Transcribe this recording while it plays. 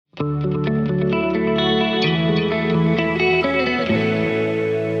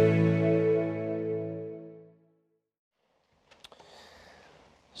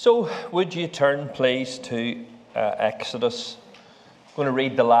So, would you turn, please, to Exodus? I'm going to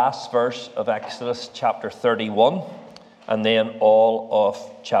read the last verse of Exodus chapter 31 and then all of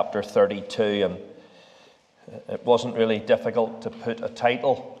chapter 32. And it wasn't really difficult to put a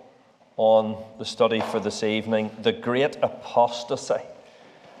title on the study for this evening. The Great Apostasy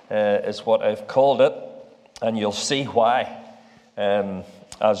is what I've called it, and you'll see why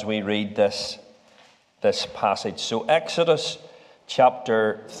as we read this passage. So, Exodus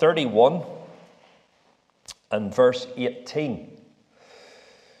chapter 31 and verse 18.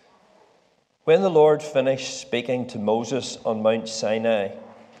 When the Lord finished speaking to Moses on Mount Sinai,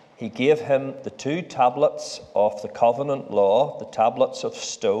 he gave him the 2 tablets of the covenant law, the tablets of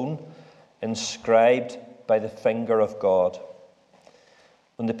stone, inscribed by the finger of God.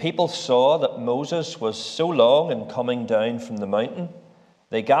 When the people saw that Moses was so long in coming down from the mountain,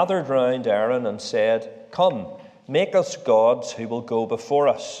 they gathered round Aaron and said, "Come, make us gods who will go before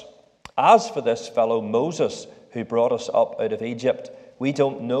us. As for this fellow Moses who brought us up out of Egypt, we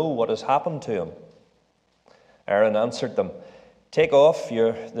don't know what has happened to him." Aaron answered them, "Take off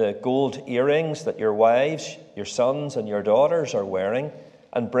the gold earrings that your wives, your sons and your daughters are wearing,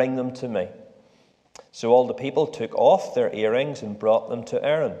 and bring them to me." So all the people took off their earrings and brought them to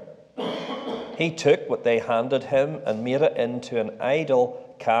Aaron. He took what they handed him and made it into an idol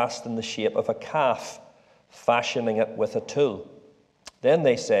cast in the shape of a calf, fashioning it with a tool. Then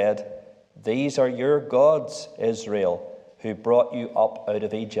they said, "These are your gods, Israel, who brought you up out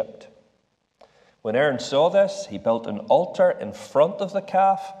of Egypt." When Aaron saw this, he built an altar in front of the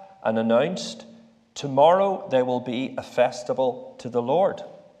calf and announced, "Tomorrow there will be a festival to the Lord."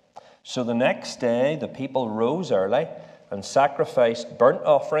 So the next day the people rose early and sacrificed burnt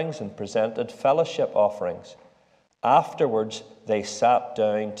offerings and presented fellowship offerings. Afterwards they sat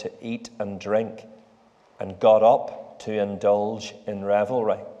down to eat and drink and got up to indulge in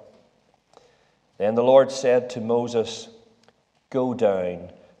revelry. Then the Lord said to Moses, "Go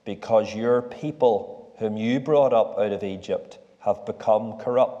down, because your people, whom you brought up out of Egypt, have become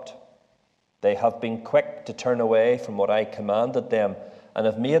corrupt. They have been quick to turn away from what I commanded them, and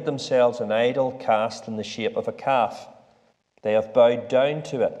have made themselves an idol cast in the shape of a calf. They have bowed down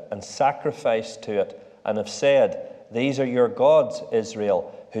to it and sacrificed to it, and have said, 'These are your gods,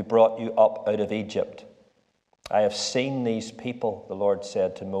 Israel, who brought you up out of Egypt.' I have seen these people," the Lord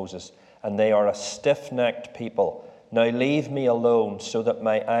said to Moses, "and they are a stiff-necked people. Now leave me alone, so that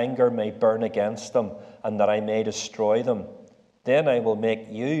my anger may burn against them, and that I may destroy them. Then I will make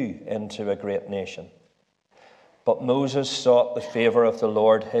you into a great nation." But Moses sought the favor of the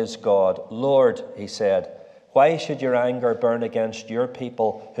Lord his God. "Lord," he said, "why should your anger burn against your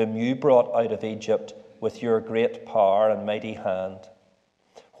people, whom you brought out of Egypt with your great power and mighty hand?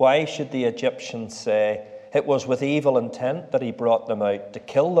 Why should the Egyptians say, 'It was with evil intent that he brought them out, to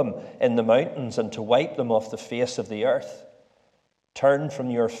kill them in the mountains and to wipe them off the face of the earth'? Turn from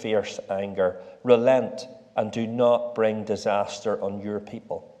your fierce anger, relent, and do not bring disaster on your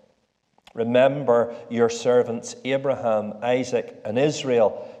people. Remember your servants Abraham, Isaac, and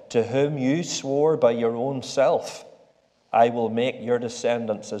Israel, to whom you swore by your own self, 'I will make your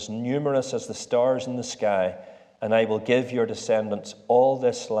descendants as numerous as the stars in the sky, and I will give your descendants all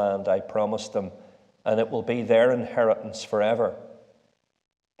this land I promised them, and it will be their inheritance forever.'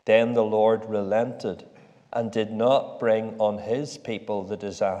 Then the Lord relented and did not bring on his people the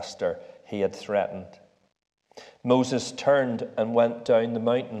disaster he had threatened. Moses turned and went down the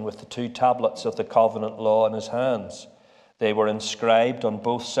mountain with the 2 tablets of the covenant law in his hands. They were inscribed on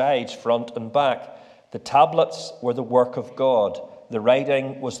both sides, front and back. The tablets were the work of God. The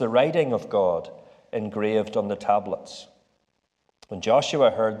writing was the writing of God, engraved on the tablets. When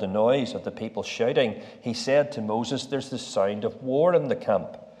Joshua heard the noise of the people shouting, he said to Moses, "There's the sound of war in the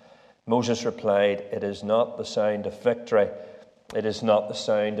camp." Moses replied, "It is not the sound of victory. It is not the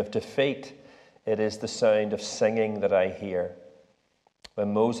sound of defeat. It is the sound of singing that I hear."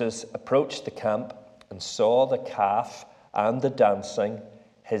 When Moses approached the camp and saw the calf and the dancing,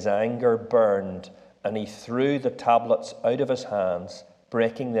 his anger burned, and he threw the tablets out of his hands,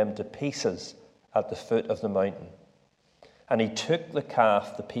 breaking them to pieces at the foot of the mountain. And he took the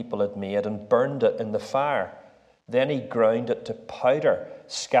calf the people had made and burned it in the fire. Then he ground it to powder,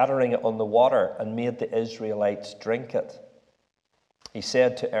 scattering it on the water, and made the Israelites drink it. He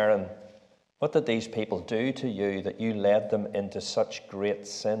said to Aaron, "What did these people do to you that you led them into such great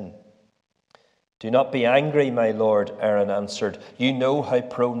sin?" "Do not be angry, my lord," Aaron answered. "You know how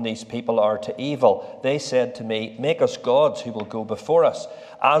prone these people are to evil. They said to me, 'Make us gods who will go before us.'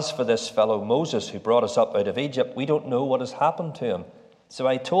 As for this fellow Moses who brought us up out of Egypt, we don't know what has happened to him. So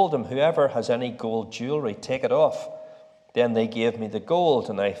I told him, 'Whoever has any gold jewelry, take it off.' Then they gave me the gold,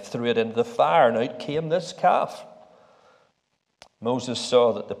 and I threw it into the fire, and out came this calf." Moses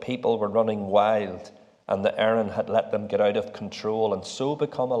saw that the people were running wild, and that Aaron had let them get out of control, and so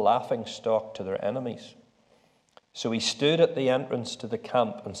become a laughingstock to their enemies. So he stood at the entrance to the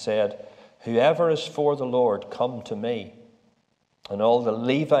camp and said, "Whoever is for the Lord, come to me." And all the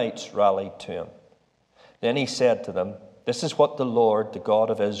Levites rallied to him. Then he said to them, "This is what the Lord, the God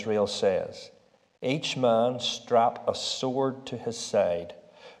of Israel, says. Each man strap a sword to his side.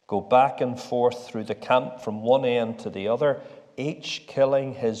 Go back and forth through the camp from one end to the other, each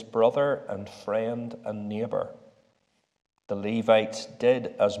killing his brother and friend and neighbor." The Levites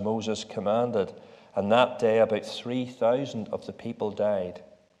did as Moses commanded, and that day about 3,000 of the people died.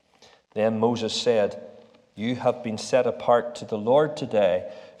 Then Moses said, "You have been set apart to the Lord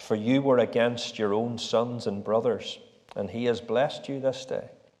today, for you were against your own sons and brothers, and he has blessed you this day."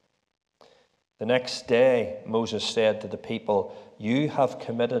 The next day Moses said to the people, "You have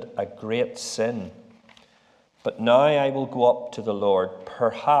committed a great sin. But now I will go up to the Lord.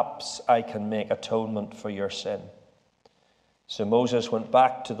 Perhaps I can make atonement for your sin." So Moses went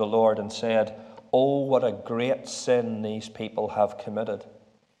back to the Lord and said, "Oh, what a great sin these people have committed.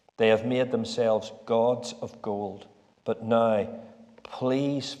 They have made themselves gods of gold. But now,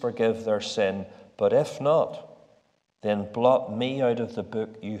 please forgive their sin. But if not, then blot me out of the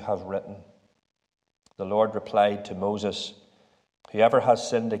book you have written." The Lord replied to Moses, "Whoever has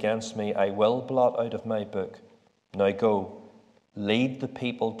sinned against me, I will blot out of my book. Now go, lead the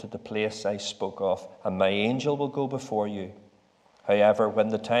people to the place I spoke of, and my angel will go before you. However, when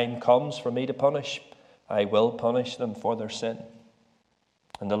the time comes for me to punish, I will punish them for their sin."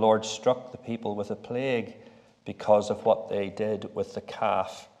 And the Lord struck the people with a plague because of what they did with the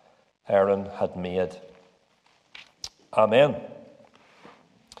calf Aaron had made. Amen.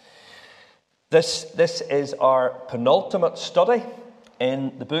 This is our penultimate study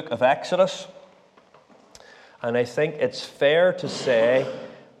in the book of Exodus. And I think it's fair to say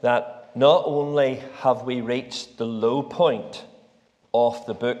that not only have we reached the low point of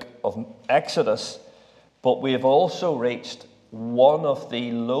the book of Exodus, but we have also reached one of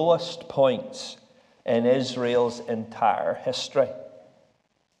the lowest points in Israel's entire history.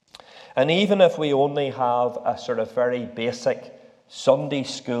 And even if we only have a sort of very basic Sunday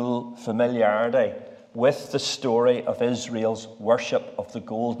school familiarity with the story of Israel's worship of the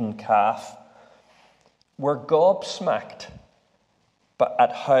golden calf, we're gobsmacked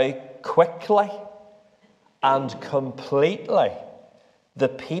at how quickly and completely the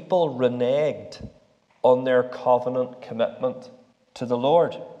people reneged on their covenant commitment to the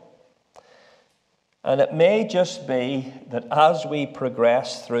Lord. And it may just be that as we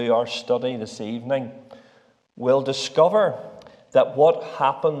progress through our study this evening, we'll discover that what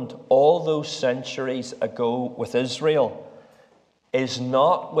happened all those centuries ago with Israel is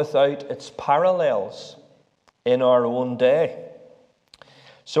not without its parallels in our own day.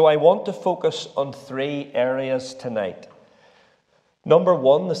 So I want to focus on three areas tonight. Number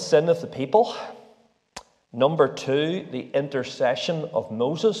one, the sin of the people. Number two, the intercession of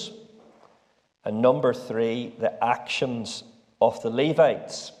Moses. And number three, the actions of the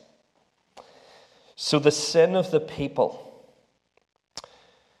Levites. So the sin of the people.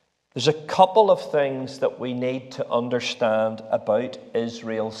 There's a couple of things that we need to understand about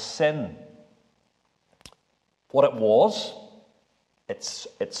Israel's sin. What it was, its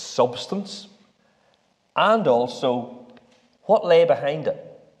substance, and also what lay behind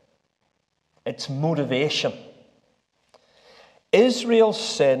it, its motivation. Israel's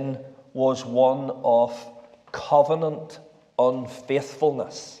sin was one of covenant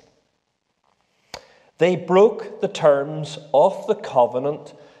unfaithfulness. They broke the terms of the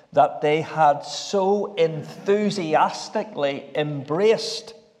covenant that they had so enthusiastically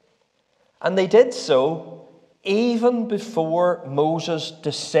embraced. And they did so even before Moses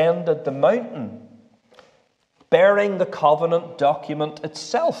descended the mountain, bearing the covenant document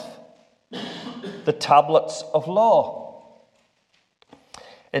itself, the tablets of law.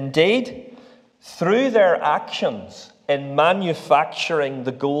 Indeed, through their actions in manufacturing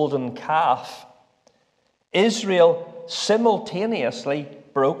the golden calf, Israel simultaneously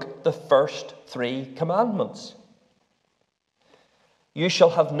broke the first three commandments. You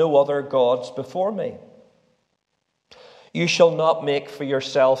shall have no other gods before me. You shall not make for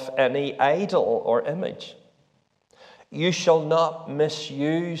yourself any idol or image. You shall not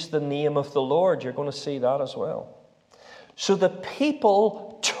misuse the name of the Lord. You're going to see that as well. So the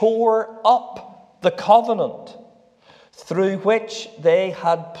people tore up the covenant through which they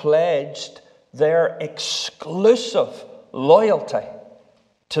had pledged their exclusive loyalty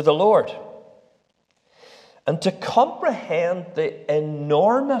to the Lord. And to comprehend the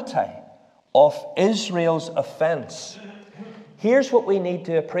enormity of Israel's offense, here's what we need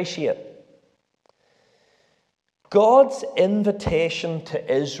to appreciate. God's invitation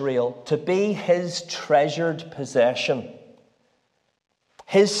to Israel to be his treasured possession,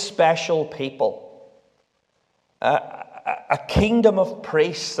 his special people, a kingdom of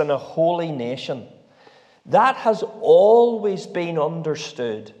priests and a holy nation, that has always been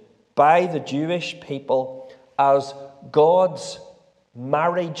understood by the Jewish people as God's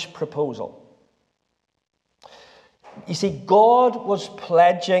marriage proposal. You see, God was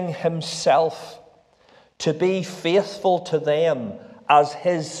pledging himself to be faithful to them as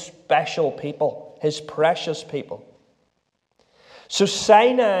his special people, his precious people. So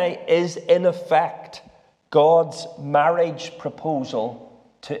Sinai is in effect God's marriage proposal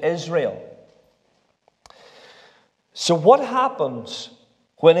to Israel. So what happens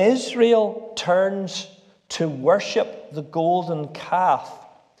when Israel turns to worship the golden calf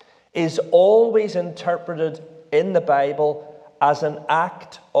is always interpreted in the Bible as an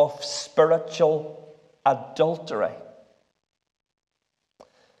act of spiritual adultery.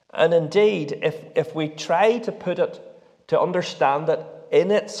 And indeed, if we try to put it, to understand it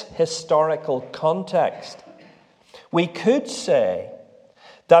in its historical context, we could say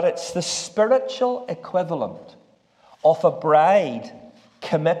that it's the spiritual equivalent of a bride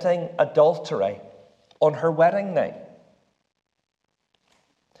committing adultery on her wedding night.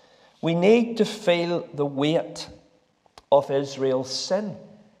 We need to feel the weight of Israel's sin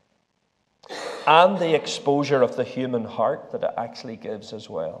and the exposure of the human heart that it actually gives as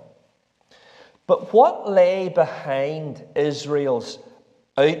well. But what lay behind Israel's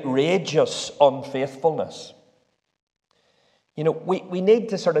outrageous unfaithfulness? You know, we need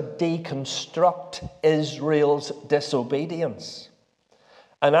to sort of deconstruct Israel's disobedience.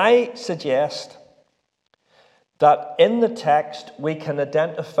 And I suggest that in the text we can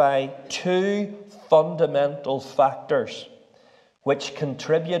identify two fundamental factors which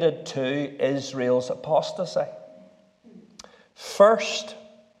contributed to Israel's apostasy. First,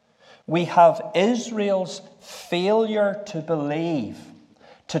 we have Israel's failure to believe,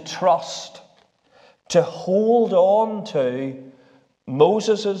 to trust, to hold on to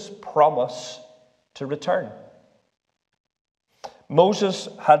Moses' promise to return. Moses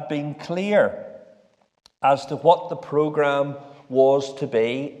had been clear as to what the program was to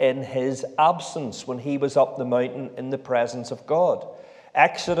be in his absence when he was up the mountain in the presence of God.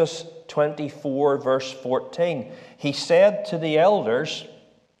 Exodus 24, verse 14. He said to the elders,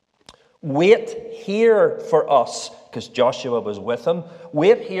 "Wait here for us," because Joshua was with him,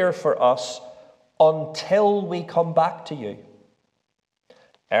 "wait here for us until we come back to you.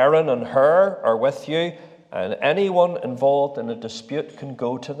 Aaron and Hur are with you, and anyone involved in a dispute can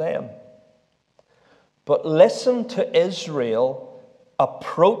go to them." But listen to Israel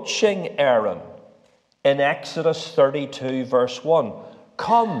approaching Aaron in Exodus 32, verse 1.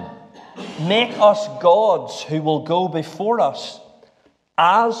 "Come, make us gods who will go before us.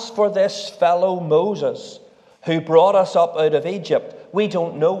 As for this fellow Moses, who brought us up out of Egypt, we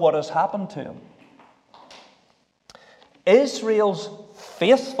don't know what has happened to him." Israel's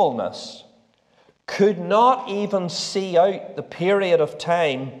faithfulness could not even see out the period of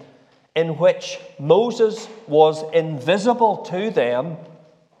time in which Moses was invisible to them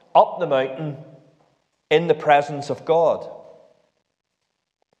up the mountain in the presence of God.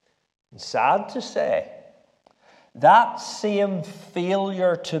 And sad to say, that same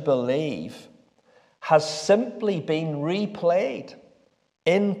failure to believe has simply been replayed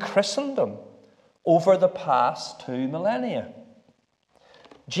in Christendom over the past 2 millennia.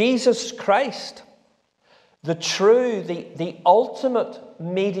 Jesus Christ, the true, the ultimate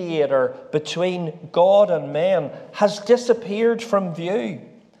mediator between God and men, has disappeared from view,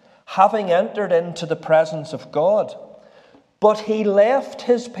 having entered into the presence of God. But he left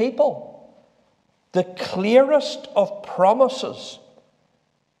his people the clearest of promises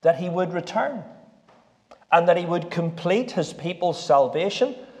that he would return, and that he would complete his people's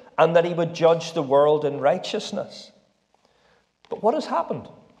salvation, and that he would judge the world in righteousness. But what has happened?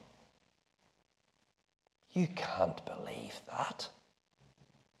 You can't believe that.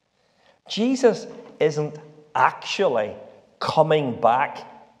 Jesus isn't actually coming back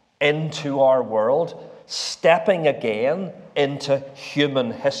into our world, stepping again into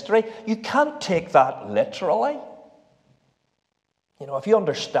human history. You can't take that literally. You know, if you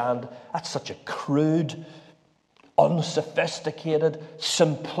understand, that's such a crude, unsophisticated,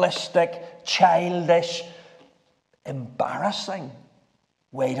 simplistic, childish, embarrassing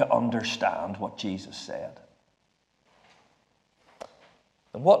way to understand what Jesus said.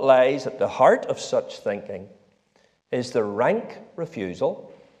 And what lies at the heart of such thinking is the rank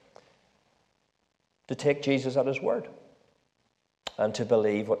refusal to take Jesus at his word and to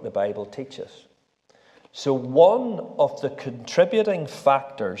believe what the Bible teaches. So one of the contributing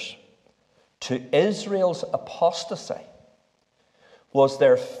factors to Israel's apostasy was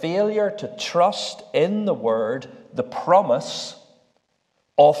their failure to trust in the word, the promise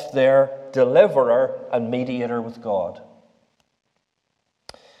of their deliverer and mediator with God.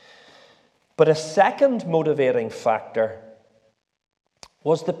 But a second motivating factor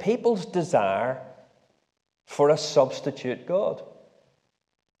was the people's desire for a substitute God.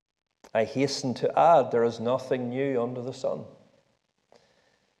 I hasten to add, there is nothing new under the sun.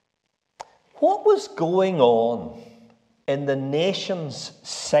 What was going on in the nation's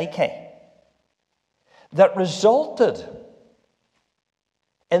psyche that resulted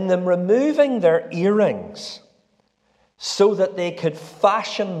in them removing their earrings so that they could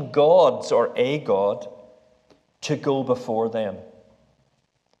fashion gods or a god to go before them?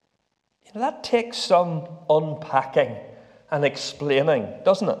 That takes some unpacking and explaining,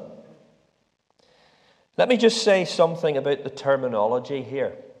 doesn't it? Let me just say something about the terminology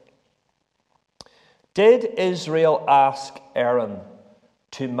here. Did Israel ask Aaron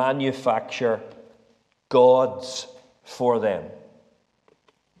to manufacture gods for them?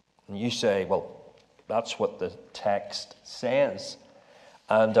 And you say, well, that's what the text says.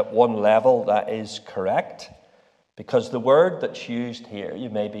 And at one level, that is correct. Because the word that's used here, you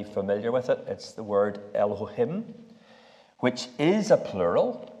may be familiar with it, it's the word Elohim, which is a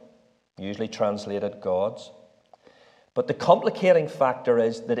plural, usually translated gods. But the complicating factor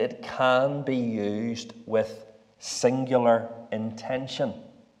is that it can be used with singular intention.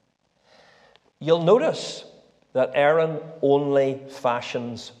 You'll notice that Aaron only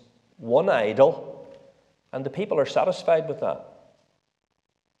fashions one idol, and the people are satisfied with that.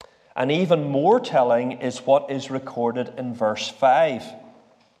 And even more telling is what is recorded in verse 5.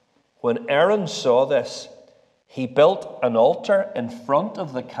 When Aaron saw this, he built an altar in front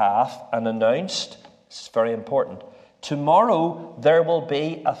of the calf and announced, this is very important, tomorrow there will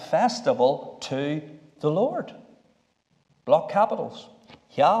be a festival to the Lord. Block capitals.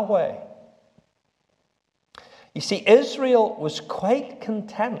 Yahweh. You see, Israel was quite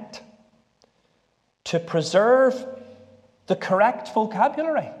content to preserve the correct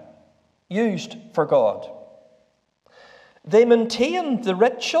vocabulary used for God. They maintained the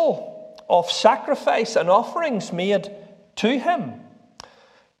ritual of sacrifice and offerings made to him.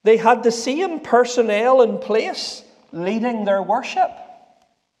 They had the same personnel in place leading their worship.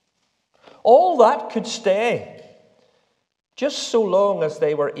 All that could stay, just so long as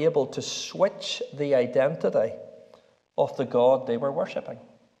they were able to switch the identity of the God they were worshipping.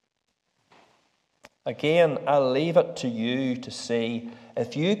 Again, I'll leave it to you to see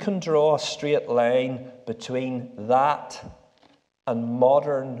if you can draw a straight line between that and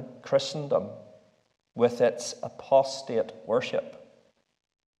modern Christendom with its apostate worship.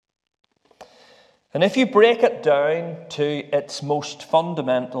 And if you break it down to its most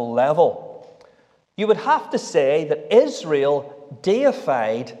fundamental level, you would have to say that Israel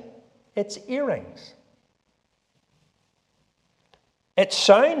deified its earrings. It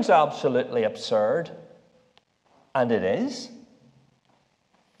sounds absolutely absurd, and it is.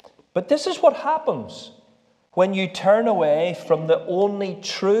 But this is what happens when you turn away from the only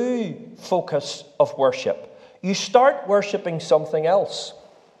true focus of worship. You start worshipping something else.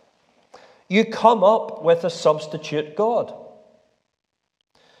 You come up with a substitute God.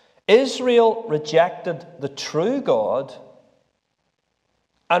 Israel rejected the true God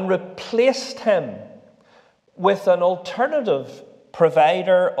and replaced him with an alternative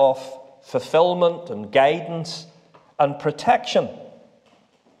provider of fulfillment and guidance and protection.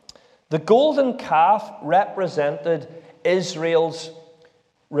 The golden calf represented Israel's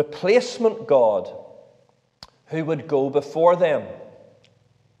replacement God who would go before them.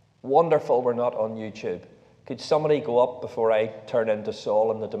 Wonderful we're not on YouTube. Could somebody go up before I turn into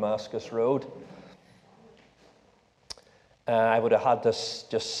Saul on the Damascus Road? I would have had this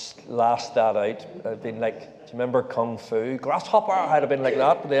just last that out. I'd been like, do you remember Kung Fu? Grasshopper! I'd have been like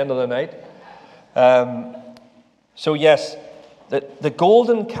that at the end of the night. So yes, the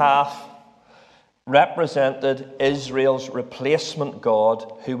golden calf represented Israel's replacement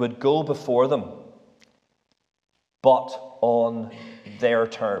God who would go before them, but on their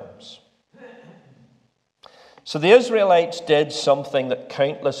terms. So the Israelites did something that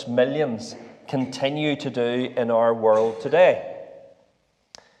countless millions continue to do in our world today.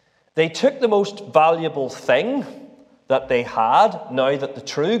 They took the most valuable thing that they had, now that the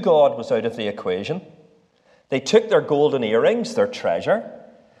true God was out of the equation. They took their golden earrings, their treasure,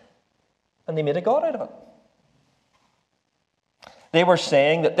 and they made a god out of it. They were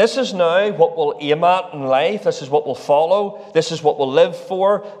saying that this is now what we'll aim at in life, this is what we'll follow, this is what we'll live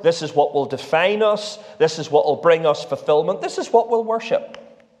for, this is what will define us, this is what will bring us fulfillment, this is what we'll worship.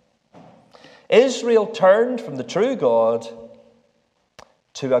 Israel turned from the true God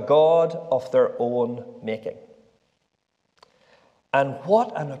to a god of their own making. And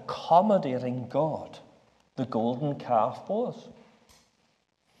what an accommodating God the golden calf was.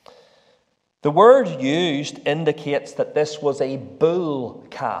 The word used indicates that this was a bull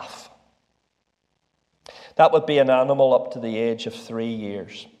calf. That would be an animal up to the age of 3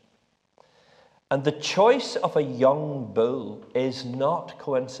 years. And the choice of a young bull is not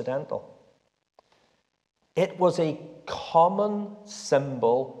coincidental. It was a common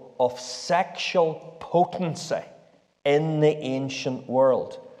symbol of sexual potency in the ancient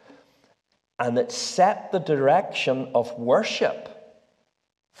world. And it set the direction of worship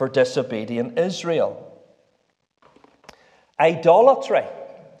for disobedient Israel. Idolatry,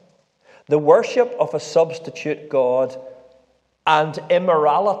 the worship of a substitute god, and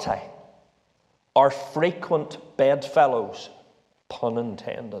immorality are frequent bedfellows, pun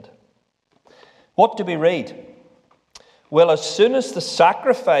intended. What do we read? Well, as soon as the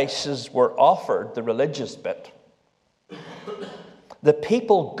sacrifices were offered, the religious bit, the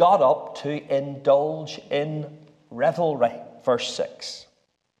people got up to indulge in revelry, verse 6.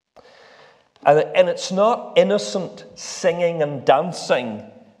 And it's not innocent singing and dancing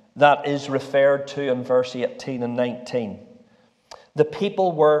that is referred to in verse 18 and 19. The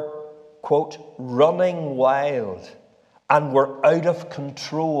people were, quote, running wild and were out of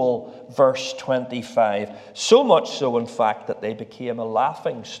control, verse 25. So much so, in fact, that they became a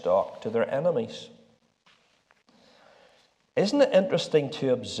laughingstock to their enemies. Isn't it interesting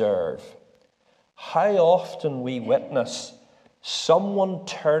to observe how often we witness someone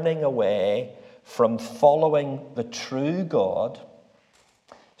turning away from following the true God,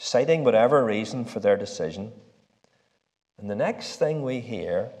 citing whatever reason for their decision, and the next thing we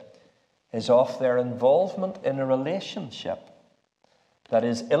hear is of their involvement in a relationship that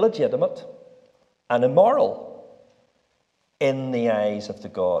is illegitimate and immoral in the eyes of the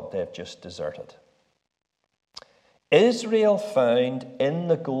God they've just deserted. Israel found in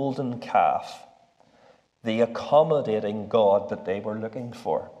the golden calf the accommodating God that they were looking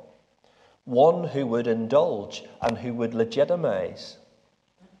for. One who would indulge and who would legitimize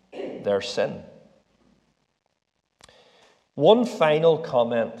their sin. One final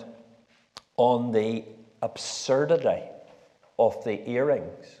comment on the absurdity of the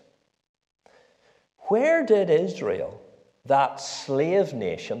earrings. Where did Israel, that slave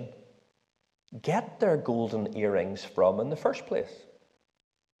nation, get their golden earrings from in the first place?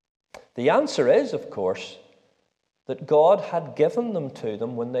 The answer is, of course, that God had given them to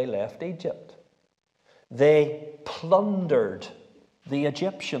them when they left Egypt. They plundered the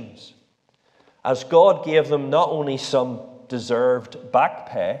Egyptians, as God gave them not only some deserved back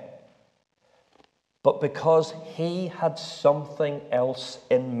pay, but because He had something else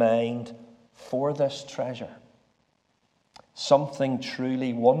in mind for this treasure. Something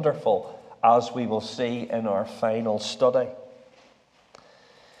truly wonderful, as we will see in our final study.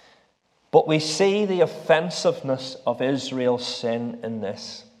 But we see the offensiveness of Israel's sin in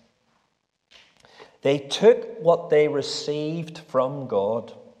this. They took what they received from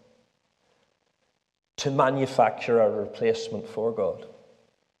God to manufacture a replacement for God.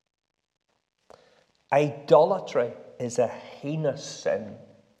 Idolatry is a heinous sin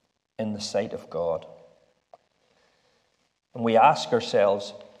in the sight of God. And we ask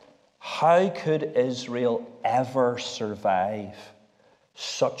ourselves, how could Israel ever survive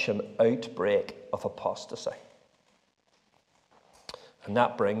such an outbreak of apostasy? And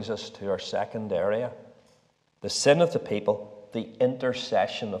that brings us to our second area, the sin of the people, the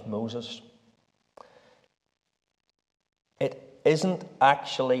intercession of Moses. It isn't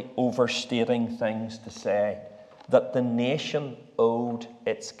actually overstating things to say that the nation owed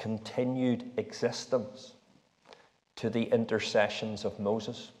its continued existence to the intercessions of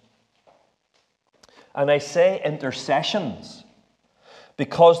Moses. And I say intercessions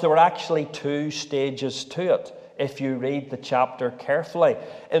because there were actually two stages to it, if you read the chapter carefully.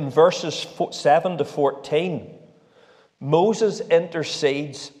 In verses 7 to 14, Moses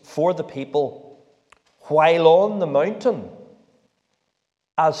intercedes for the people while on the mountain,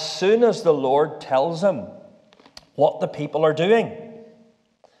 as soon as the Lord tells him what the people are doing.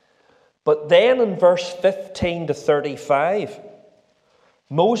 But then in verse 15 to 35,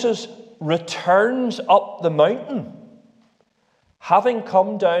 Moses returns up the mountain, having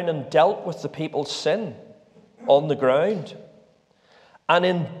come down and dealt with the people's sin on the ground. And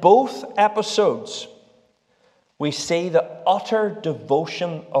in both episodes, we see the utter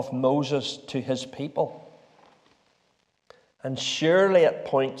devotion of Moses to his people. And surely it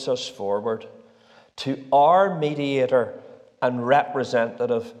points us forward to our mediator and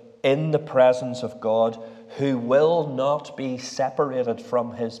representative in the presence of God, who will not be separated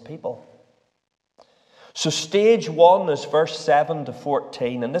from his people. So stage 1 is verse 7 to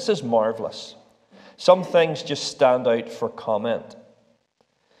 14, and this is marvellous. Some things just stand out for comment.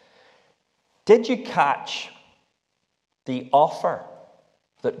 Did you catch the offer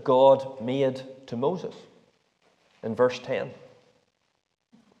that God made to Moses in verse 10?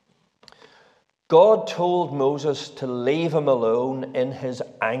 God told Moses to leave him alone in his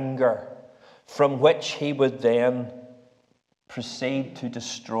anger, from which he would then proceed to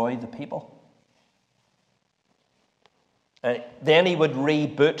destroy the people. And then he would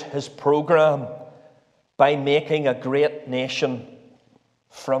reboot his program by making a great nation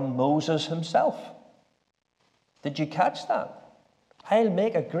from Moses himself. Did you catch that? I'll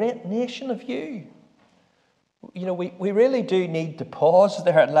make a great nation of you. You know, we really do need to pause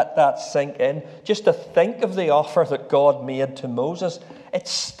there and let that sink in, just to think of the offer that God made to Moses. It's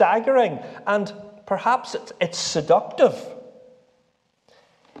staggering, and perhaps it's seductive.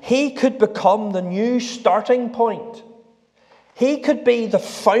 He could become the new starting point. He could be the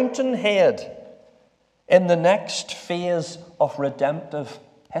fountainhead in the next phase of redemptive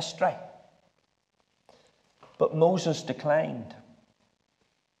history. But Moses declined.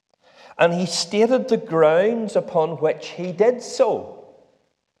 And he stated the grounds upon which he did so,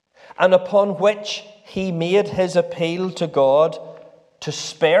 and upon which he made his appeal to God to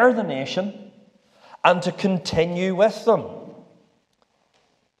spare the nation and to continue with them.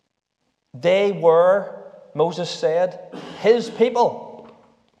 They were, Moses said, his people,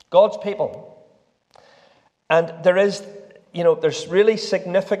 God's people. And there's really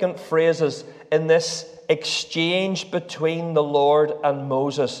significant phrases in this exchange between the Lord and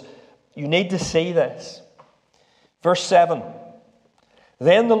Moses. You need to see this. Verse 7.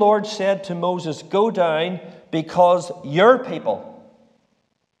 Then the Lord said to Moses, go down, because your people,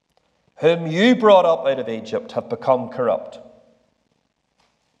 whom you brought up out of Egypt, have become corrupt.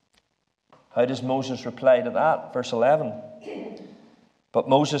 How does Moses reply to that? Verse 11. But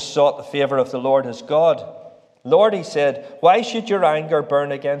Moses sought the favor of the Lord his God. Lord, he said, why should your anger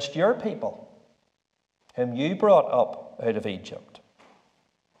burn against your people, whom you brought up out of Egypt?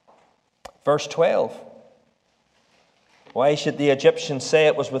 Verse 12. Why should the Egyptians say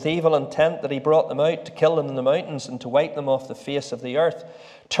it was with evil intent that he brought them out, to kill them in the mountains and to wipe them off the face of the earth?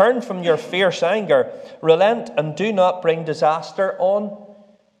 Turn from your fierce anger, relent, and do not bring disaster on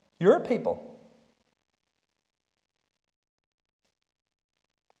your people.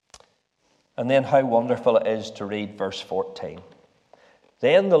 And then how wonderful it is to read verse 14.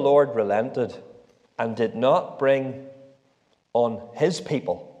 Then the Lord relented and did not bring on his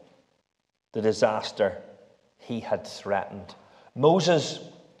people the disaster he had threatened. Moses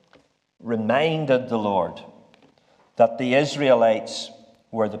reminded the Lord that the Israelites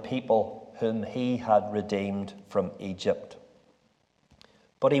were the people whom he had redeemed from Egypt.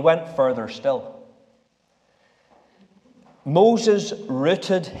 But he went further still. Moses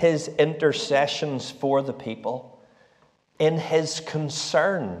rooted his intercessions for the people in his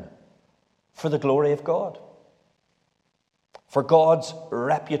concern for the glory of God, for God's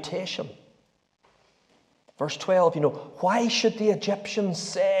reputation. Verse 12, why should the Egyptians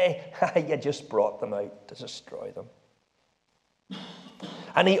say, you just brought them out to destroy them?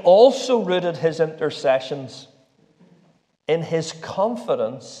 And he also rooted his intercessions in his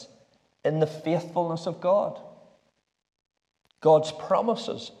confidence in the faithfulness of God. God's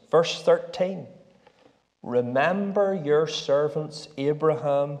promises. Verse 13. Remember your servants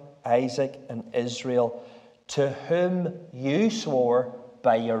Abraham, Isaac, and Israel, to whom you swore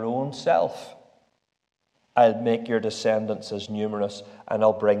by your own self, I'll make your descendants as numerous, and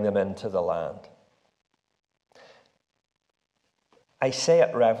I'll bring them into the land. I say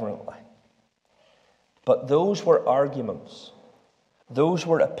it reverently, but those were arguments, those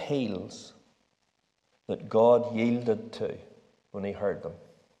were appeals that God yielded to when he heard them.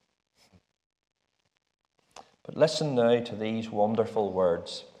 But listen now to these wonderful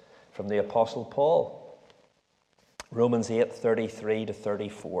words from the Apostle Paul. Romans 8:33 to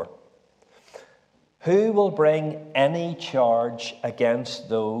 34. Who will bring any charge against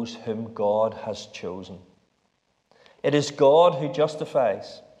those whom God has chosen? It is God who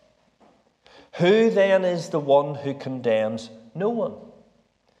justifies. Who then is the one who condemns? No one.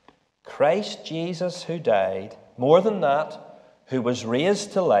 Christ Jesus, who died, more than that, who was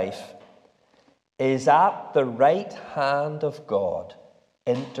raised to life, is at the right hand of God,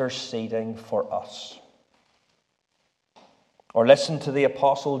 interceding for us. Or listen to the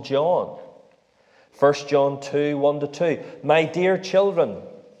Apostle John. 1 John 2, 1-2. My dear children,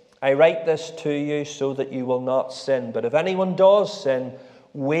 I write this to you so that you will not sin. But if anyone does sin,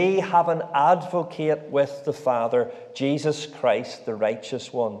 we have an advocate with the Father, Jesus Christ, the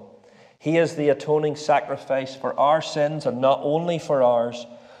righteous one. He is the atoning sacrifice for our sins, and not only for ours,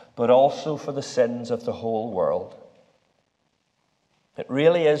 but also for the sins of the whole world. It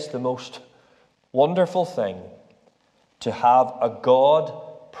really is the most wonderful thing to have a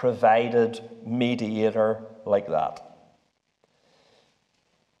God-provided mediator like that.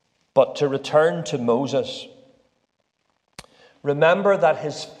 But to return to Moses, remember that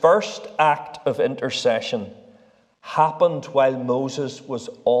his first act of intercession happened while Moses was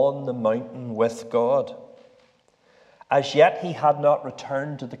on the mountain with God. As yet he had not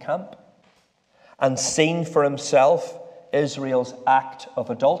returned to the camp and seen for himself Israel's act of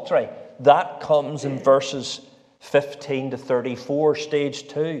adultery. That comes in verses 15-34, stage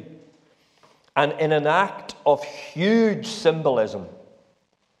 2. And in an act of huge symbolism,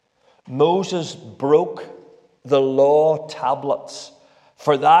 Moses broke the law tablets,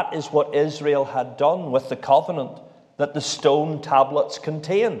 for that is what Israel had done with the covenant that the stone tablets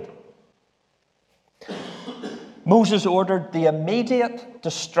contained. Moses ordered the immediate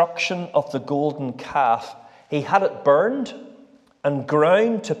destruction of the golden calf. He had it burned and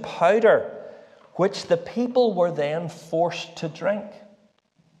ground to powder, which the people were then forced to drink.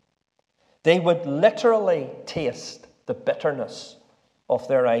 They would literally taste the bitterness of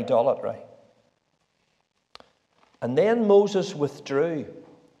their idolatry. And then Moses withdrew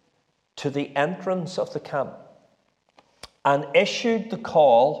to the entrance of the camp and issued the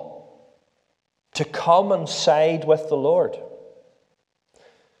call to come and side with the Lord,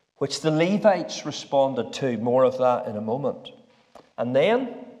 which the Levites responded to. More of that in a moment. And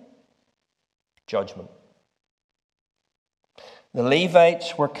then, judgment. The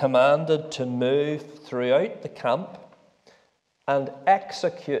Levites were commanded to move throughout the camp and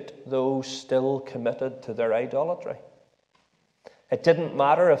execute those still committed to their idolatry. It didn't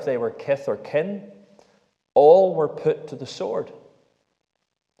matter if they were kith or kin. All were put to the sword.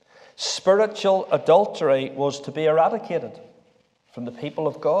 Spiritual adultery was to be eradicated from the people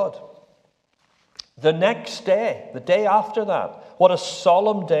of God. The next day, the day after that, what a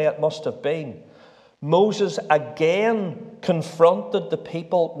solemn day it must have been, Moses again confronted the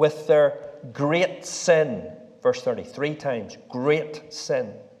people with their great sin. Verse 30, 3 times, great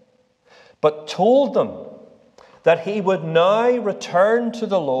sin. But told them that he would now return to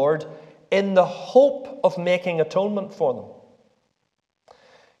the Lord in the hope of making atonement for them.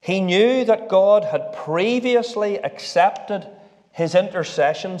 He knew that God had previously accepted his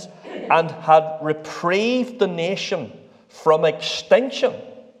intercessions and had reprieved the nation from extinction.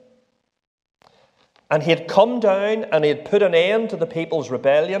 And he had come down and he had put an end to the people's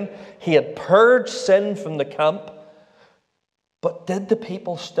rebellion. He had purged sin from the camp. But did the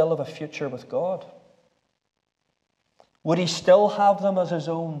people still have a future with God? Would he still have them as his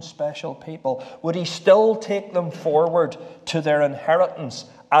own special people? Would he still take them forward to their inheritance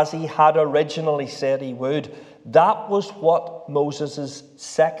as he had originally said he would? That was what Moses'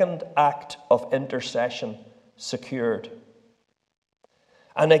 second act of intercession secured.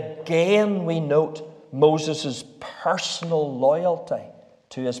 And again we note Moses' personal loyalty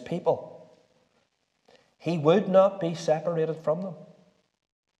to his people. He would not be separated from them.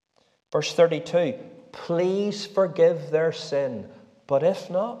 Verse 32, please forgive their sin, but if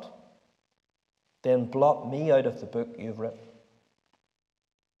not, then blot me out of the book you've written.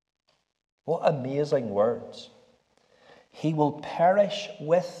 What amazing words. He will perish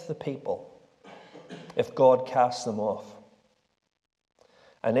with the people if God casts them off.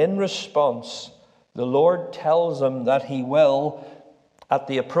 And in response, the Lord tells them that he will, at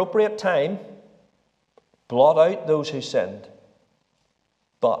the appropriate time, blot out those who sinned,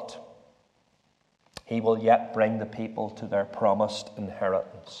 but he will yet bring the people to their promised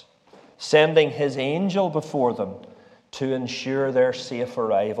inheritance, sending his angel before them to ensure their safe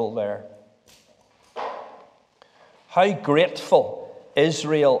arrival there. How grateful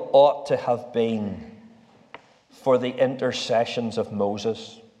Israel ought to have been for the intercessions of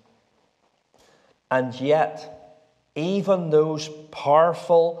Moses. And yet, even those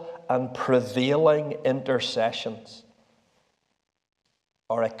powerful and prevailing intercessions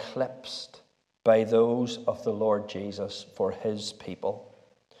are eclipsed by those of the Lord Jesus for his people.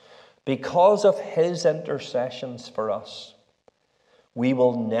 Because of his intercessions for us, we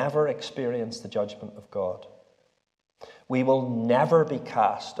will never experience the judgment of God. We will never be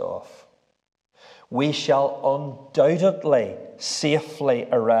cast off. we shall undoubtedly safely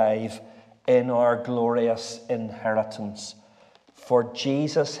arrive in our glorious inheritance. For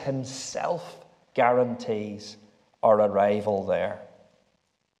Jesus himself guarantees our arrival there.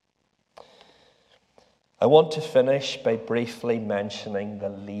 I want to finish by briefly mentioning the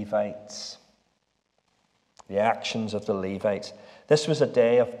Levites, the actions of the Levites. This was a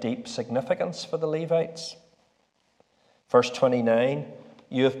day of deep significance for the Levites. Verse 29,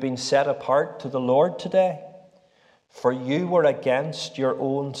 you have been set apart to the Lord today, for you were against your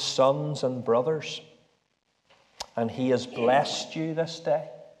own sons and brothers, and he has blessed you this day.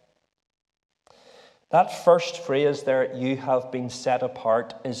 That first phrase there, you have been set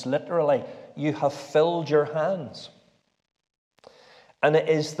apart, is literally, you have filled your hands. And it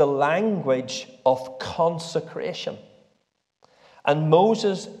is the language of consecration. And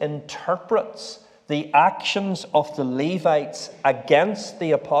Moses interprets the actions of the Levites against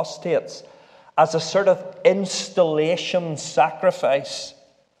the apostates as a sort of installation sacrifice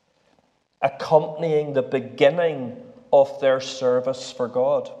accompanying the beginning of their service for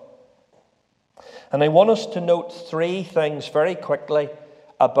God. And I want us to note three things very quickly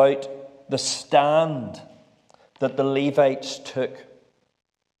about the stand that the Levites took,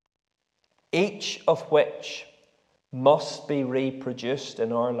 each of which must be reproduced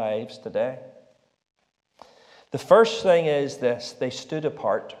in our lives today. The first thing is this: they stood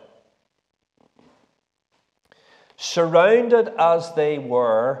apart. Surrounded as they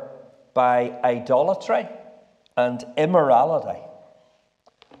were by idolatry and immorality,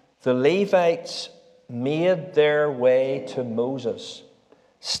 the Levites made their way to Moses,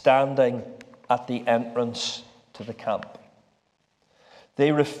 standing at the entrance to the camp.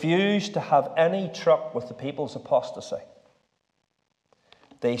 They refused to have any truck with the people's apostasy.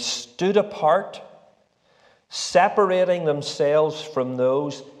 They stood apart, separating themselves from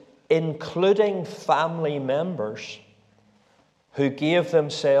those, including family members, who gave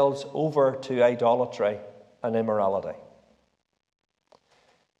themselves over to idolatry and immorality.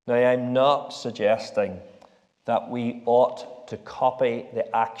 Now, I'm not suggesting that we ought to copy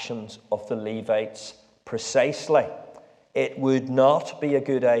the actions of the Levites precisely. It would not be a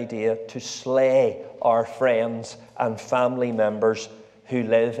good idea to slay our friends and family members who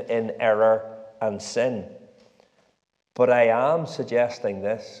live in error and sin. But I am suggesting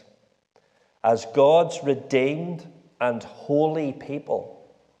this: as God's redeemed and holy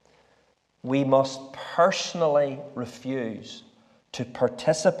people, we must personally refuse to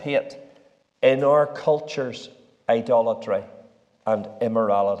participate in our culture's idolatry and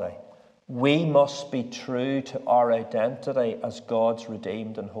immorality. We must be true to our identity as God's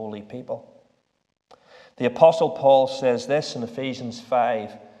redeemed and holy people. The Apostle Paul says this in Ephesians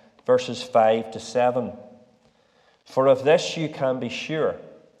 5, verses 5 to 7. For of this you can be sure,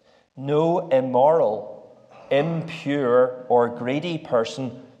 no immoral, impure, or greedy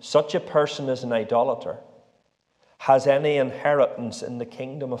person, such a person is an idolater, has any inheritance in the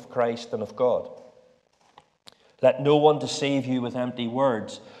kingdom of Christ and of God. Let no one deceive you with empty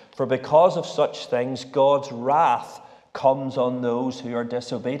words, for because of such things God's wrath comes on those who are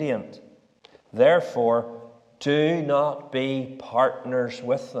disobedient. Therefore, do not be partners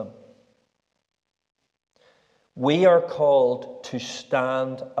with them. We are called to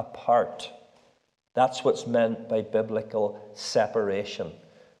stand apart. That's what's meant by biblical separation.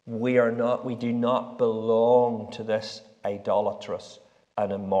 We do not belong to this idolatrous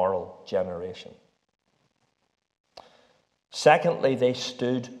and immoral generation. Secondly, they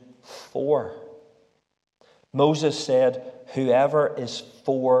stood for. Moses said, whoever is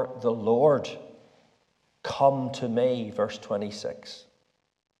for the Lord, come to me, verse 26.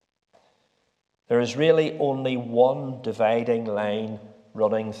 There is really only one dividing line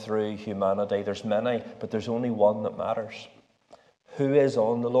running through humanity. There's many, but there's only one that matters. Who is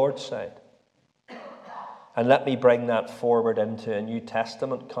on the Lord's side? And let me bring that forward into a New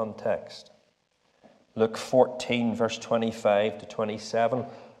Testament context. Luke 14, verse 25 to 27.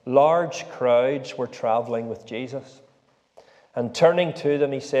 Large crowds were traveling with Jesus. And turning to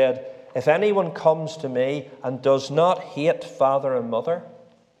them, he said, if anyone comes to me and does not hate father and mother,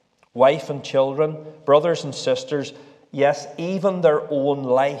 wife and children, brothers and sisters, yes, even their own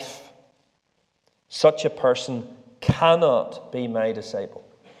life, such a person cannot be my disciple.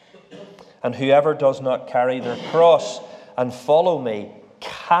 And whoever does not carry their cross and follow me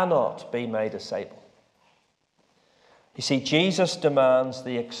cannot be my disciple. You see, Jesus demands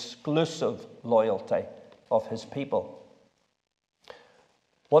the exclusive loyalty of his people.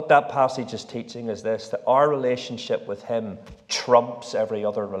 What that passage is teaching is this: that our relationship with him trumps every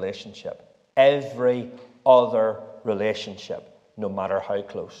other relationship. Every other relationship, no matter how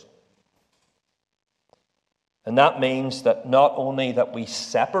close. And that means that not only that we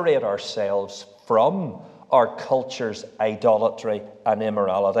separate ourselves from our culture's idolatry and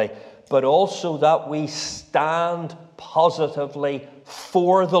immorality, but also that we stand positively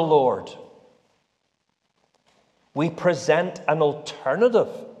for the Lord. We present an alternative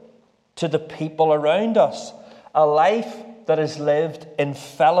to the people around us, a life that is lived in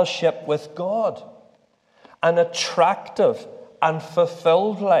fellowship with God, an attractive and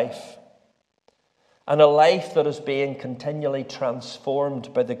fulfilled life, and a life that is being continually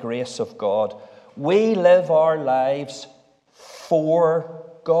transformed by the grace of God. We live our lives for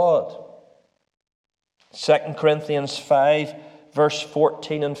God. 2 Corinthians 5, verse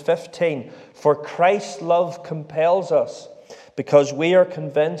 14 and 15. For Christ's love compels us, because we are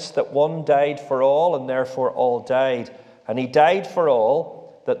convinced that one died for all, and therefore all died. And he died for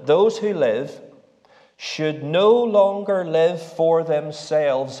all, that those who live should no longer live for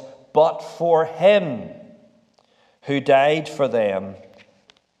themselves, but for him who died for them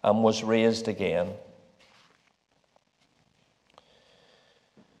and was raised again.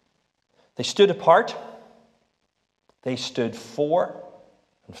 They stood apart, they stood for,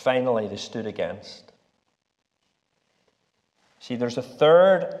 and finally they stood against. See, there's a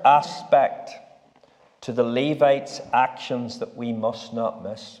third aspect to the Levites' actions that we must not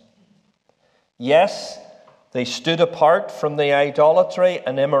miss. Yes, they stood apart from the idolatry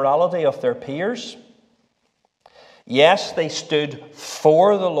and immorality of their peers. Yes, they stood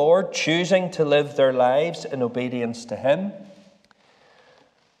for the Lord, choosing to live their lives in obedience to him.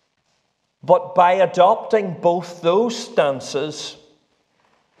 But by adopting both those stances,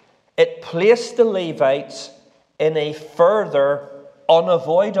 it placed the Levites in a further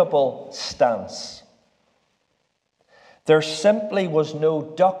unavoidable stance. There simply was no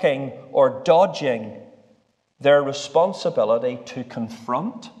ducking or dodging their responsibility to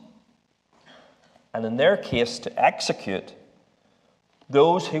confront, and in their case to execute,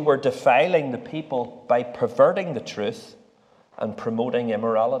 those who were defiling the people by perverting the truth and promoting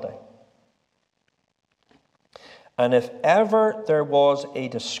immorality. And if ever there was a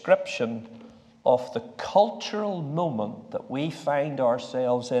description of the cultural moment that we find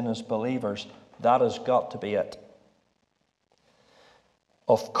ourselves in as believers, that has got to be it.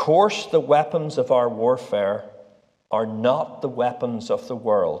 Of course, the weapons of our warfare are not the weapons of the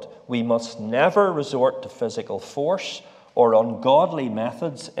world. We must never resort to physical force or ungodly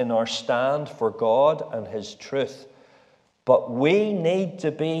methods in our stand for God and his truth. But we need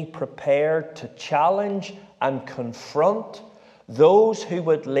to be prepared to challenge and confront those who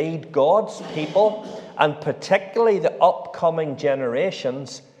would lead God's people, and particularly the upcoming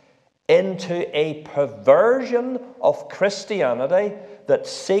generations, into a perversion of Christianity that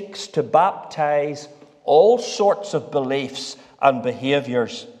seeks to baptize all sorts of beliefs and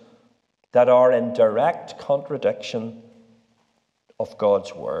behaviors that are in direct contradiction of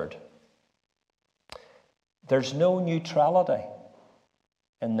God's word. There's no neutrality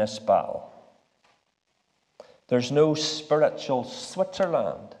in this battle. There's no spiritual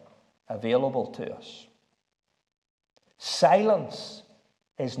Switzerland available to us. Silence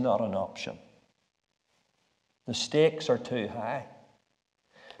is not an option. The stakes are too high.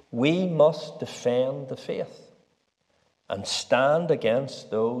 We must defend the faith and stand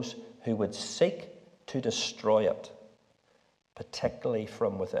against those who would seek to destroy it, particularly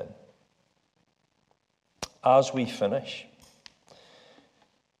from within. As we finish,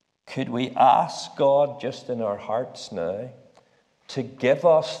 could we ask God just in our hearts now to give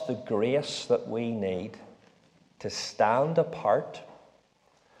us the grace that we need to stand apart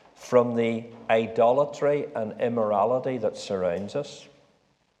from the idolatry and immorality that surrounds us,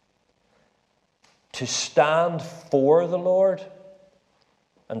 to stand for the Lord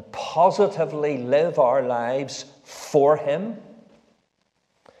and positively live our lives for him,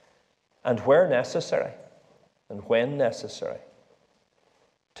 and where necessary and when necessary,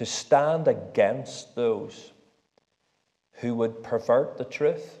 to stand against those who would pervert the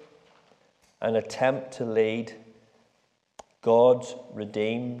truth and attempt to lead God's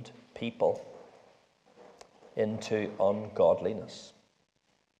redeemed people into ungodliness.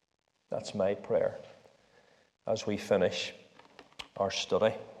 That's my prayer as we finish our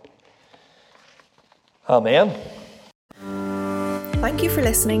study. Amen. Thank you for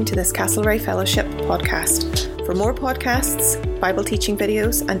listening to this Castlereagh Fellowship podcast. For more podcasts, Bible teaching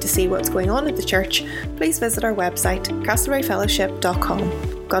videos, and to see what's going on at the church, please visit our website,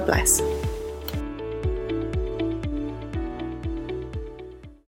 castlereaghfellowship.com. God bless.